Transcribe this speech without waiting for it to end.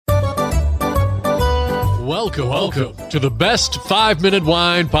Welcome to the Best 5-Minute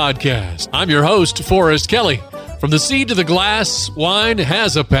Wine Podcast. I'm your host, Forrest Kelly. From the seed to the glass, wine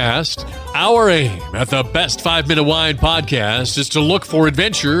has a past. Our aim at the Best 5-Minute Wine Podcast is to look for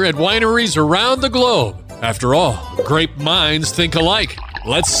adventure at wineries around the globe. After all, great minds think alike.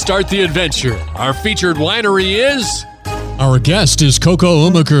 Let's start the adventure. Our featured winery is... Our guest is Coco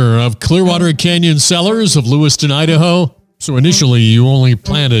Umaker of Clearwater Canyon Cellars of Lewiston, Idaho. So initially, you only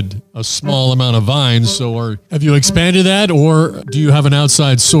planted a small amount of vines. So have you expanded that, or do you have an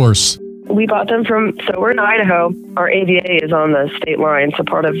outside source? We bought them so we're in Idaho. Our AVA is on the state line, so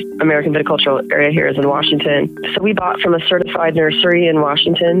part of American viticultural area here is in Washington. So we bought from a certified nursery in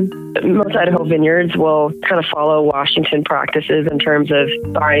Washington. Most Idaho vineyards will kind of follow Washington practices in terms of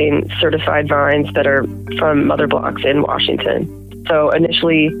buying certified vines that are from mother blocks in Washington. So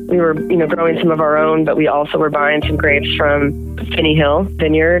initially, we were, growing some of our own, but we also were buying some grapes from Finney Hill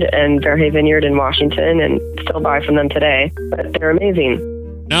Vineyard and Verhey Vineyard in Washington, and still buy from them today. But they're amazing.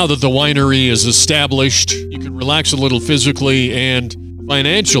 Now that the winery is established, you can relax a little physically and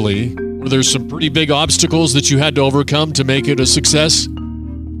financially. Were there some pretty big obstacles that you had to overcome to make it a success?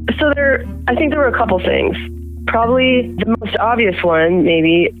 So I think there were a couple things. Probably the most obvious one,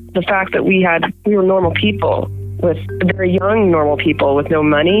 maybe the fact that we were normal people. With very young, normal people with no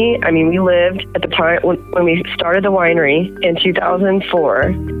money. I mean, we lived at the time when we started the winery in 2004,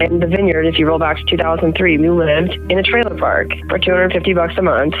 and the vineyard, if you roll back to 2003, we lived in a trailer park for $250 a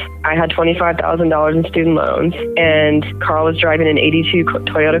month. I had $25,000 in student loans, and Carl was driving an 82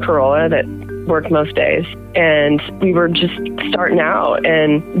 Toyota Corolla that worked most days. And we were just starting out,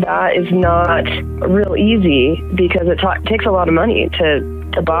 and that is not real easy because it takes a lot of money to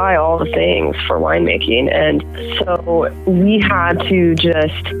buy all the things for winemaking. And so we had to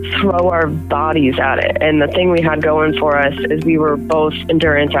just throw our bodies at it. And the thing we had going for us is we were both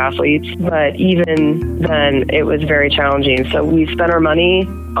endurance athletes, but even then it was very challenging. So we spent our money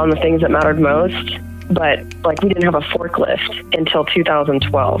on the things that mattered most, but we didn't have a forklift until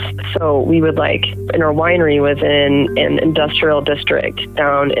 2012. So we would and our winery was in an industrial district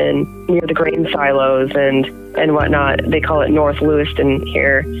down near the grain silos and whatnot. They call it North Lewiston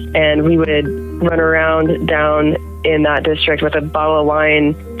here. And we would run around down in that district with a bottle of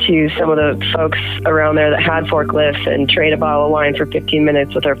wine to some of the folks around there that had forklifts and trade a bottle of wine for 15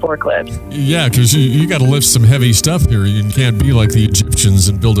 minutes with their forklift. Yeah, because you got to lift some heavy stuff here. You can't be like the Egyptians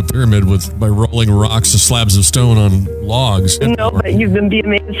and build a pyramid by rolling rocks or slabs of stone on logs. No, but you'd be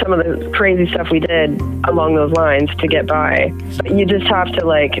amazed at some of the crazy stuff we did along those lines to get by. But you just have to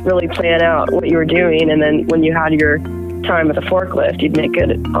really plan out what you were doing, and then when you had your time with a forklift, you'd make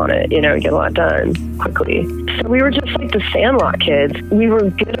good on it, get a lot done quickly. So we were just like the Sandlot kids. We were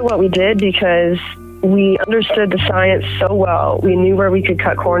good at what we did because we understood the science so well. We knew where we could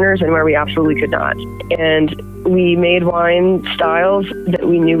cut corners and where we absolutely could not. And we made wine styles that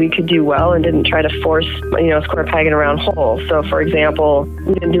we knew we could do well and didn't try to force, square peg in a round hole. So, for example,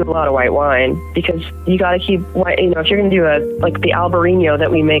 we didn't do a lot of white wine because you got to keep white, if you're going to do the Albarino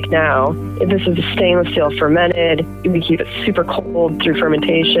that we make now, this is a stainless steel fermented. We keep it super cold through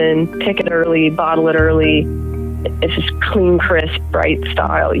fermentation, pick it early, bottle it early. It's just clean, crisp, bright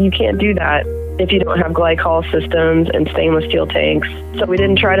style. You can't do that if you don't have glycol systems and stainless steel tanks. So we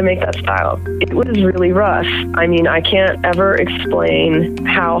didn't try to make that style. It was really rough. I mean, I can't ever explain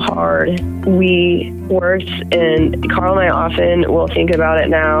how hard we worked, and Carl and I often will think about it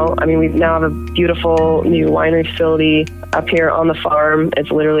now. I mean, we now have a beautiful new winery facility up here on the farm. It's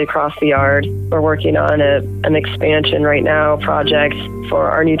literally across the yard. We're working on an expansion right now project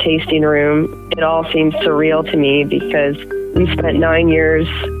for our new tasting room. It all seems surreal to me because we spent 9 years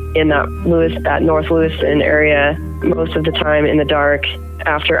in that North Lewiston area, most of the time in the dark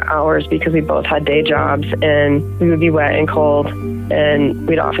after hours because we both had day jobs, and we would be wet and cold, and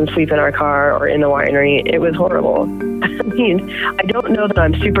we'd often sleep in our car or in the winery. It was horrible. I mean, I don't know that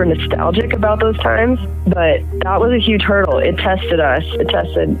I'm super nostalgic about those times, but that was a huge hurdle. It tested us.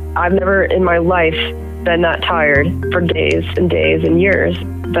 I've never in my life been that tired for days and days and years.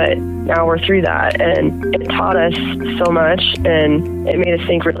 But now we're through that, and it taught us so much, and it made us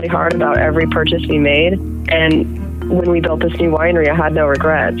think really hard about every purchase we made. And when we built this new winery, I had no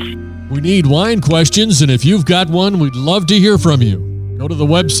regrets. We need wine questions, and if you've got one, we'd love to hear from you. Go to the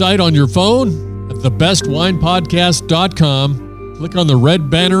website on your phone at thebestwinepodcast.com. Click on the red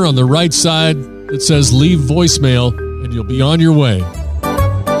banner on the right side that says Leave Voicemail, and you'll be on your way.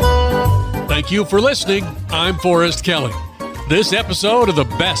 Thank you for listening. I'm Forrest Kelly. This episode of the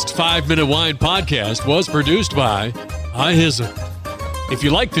Best 5-Minute Wine Podcast was produced by iHizzle. If you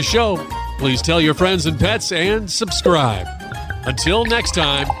like the show, please tell your friends and pets and subscribe. Until next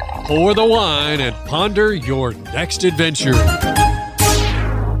time, pour the wine, and ponder your next adventure.